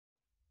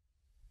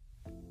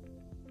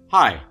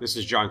Hi, this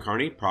is John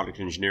Carney, Product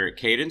Engineer at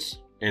Cadence,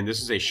 and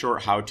this is a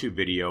short how-to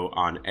video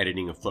on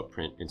editing a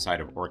footprint inside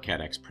of OrCAD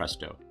X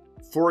Presto.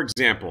 For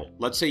example,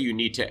 let's say you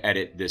need to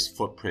edit this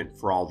footprint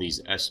for all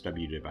these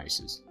SW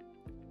devices.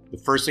 The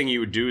first thing you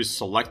would do is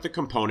select the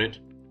component,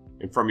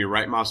 and from your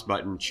right mouse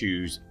button,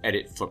 choose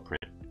Edit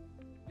Footprint.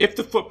 If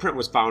the footprint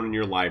was found in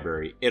your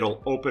library,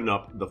 it'll open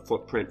up the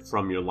footprint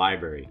from your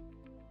library.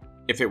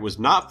 If it was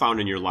not found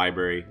in your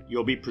library,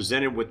 you'll be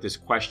presented with this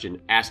question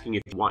asking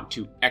if you want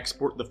to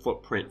export the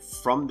footprint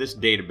from this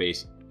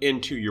database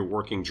into your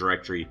working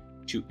directory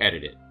to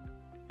edit it.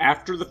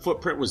 After the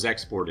footprint was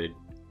exported,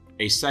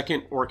 a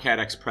second OrCAD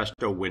X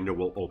Presto window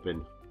will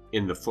open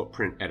in the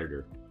Footprint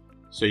Editor.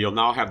 So you'll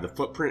now have the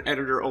Footprint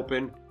Editor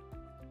open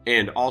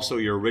and also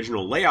your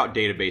original layout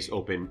database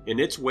open, and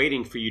it's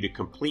waiting for you to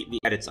complete the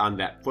edits on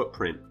that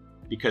footprint,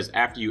 because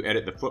after you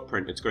edit the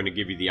footprint, it's going to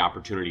give you the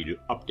opportunity to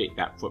update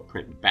that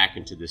footprint back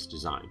into this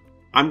design.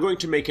 I'm going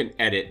to make an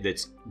edit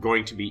that's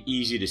going to be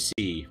easy to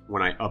see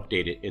when I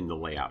update it in the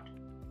layout.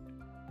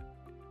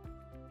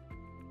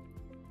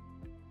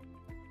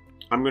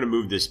 I'm going to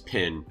move this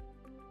pin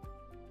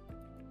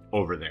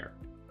over there.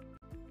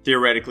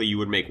 Theoretically, you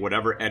would make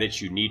whatever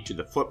edits you need to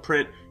the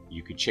footprint.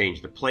 You could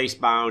change the place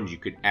bound, you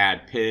could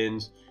add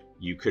pins,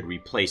 you could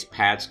replace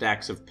pad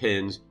stacks of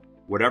pins.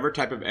 Whatever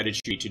type of edits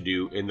you need to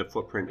do in the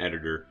Footprint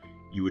Editor,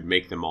 you would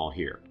make them all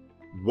here.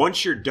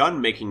 Once you're done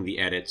making the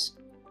edits,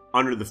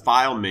 under the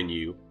File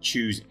menu,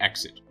 choose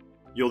Exit.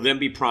 You'll then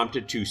be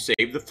prompted to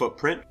save the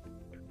footprint.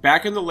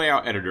 Back in the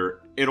Layout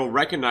Editor, it'll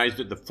recognize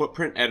that the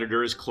Footprint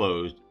Editor is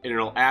closed, and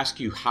it'll ask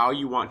you how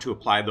you want to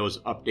apply those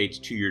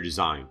updates to your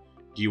design.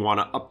 Do you want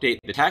to update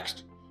the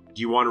text?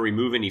 Do you want to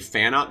remove any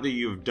fan out that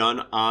you've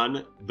done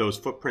on those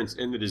footprints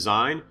in the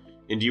design?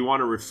 And do you want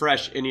to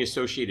refresh any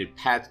associated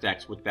pad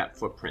stacks with that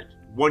footprint?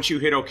 Once you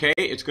hit OK,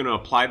 it's going to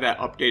apply that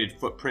updated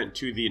footprint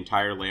to the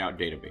entire layout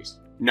database.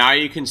 Now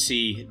you can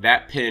see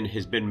that pin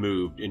has been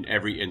moved in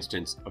every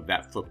instance of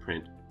that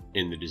footprint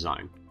in the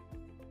design.